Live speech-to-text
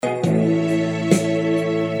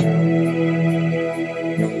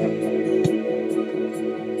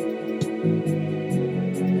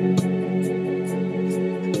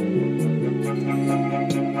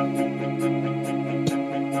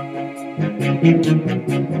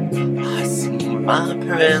I see my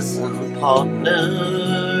present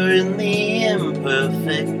partner in the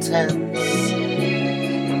imperfect tense,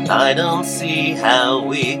 and I don't see how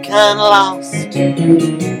we can last.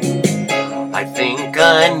 I think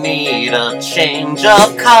I need a change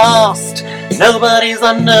of cast. Nobody's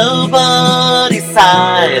on nobody's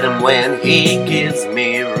side, and when he gives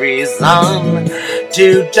me reason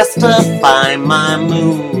to justify my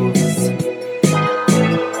moves,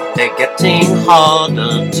 they're getting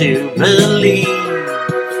harder to believe.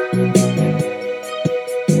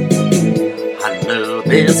 I know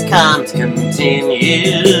this can't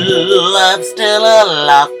continue, I've still a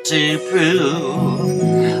lot to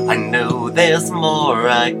prove. I know there's more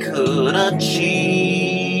I could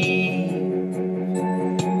achieve,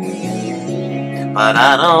 but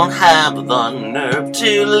I don't have the nerve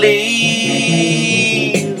to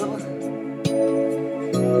leave.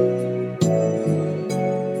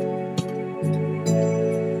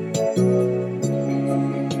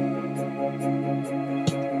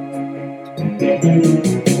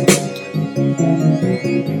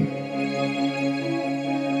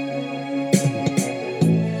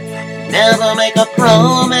 Never make a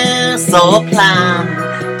promise or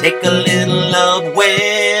plan. Take a little of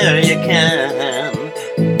where you can.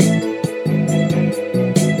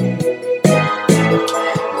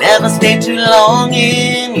 Never stay too long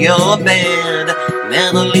in your bed.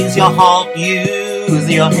 Never leave your heart, use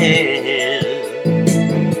your head.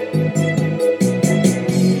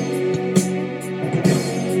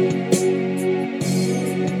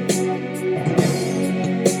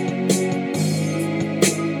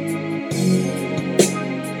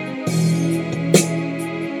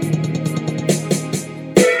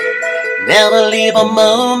 Never leave a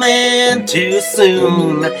moment too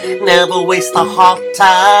soon. Never waste a hot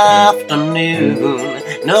afternoon.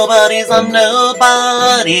 Nobody's on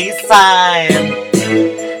nobody's side.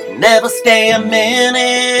 Never stay a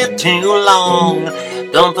minute too long.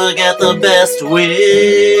 Don't forget the best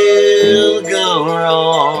will go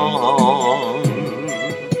wrong.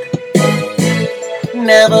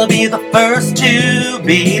 Never be the first to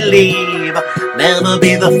believe. Never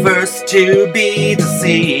be the first to be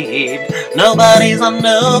deceived. Nobody's on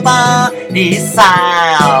nobody's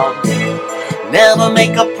side. Never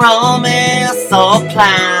make a promise or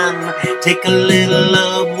plan. Take a little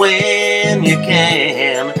of when you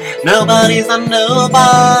can. Nobody's on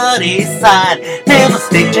nobody's side. Never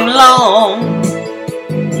stay too long.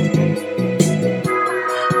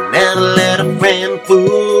 Never let a friend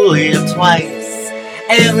fool you twice.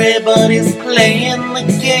 Everybody's playing the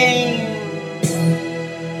game.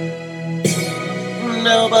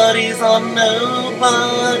 Nobody's on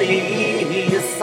nobody's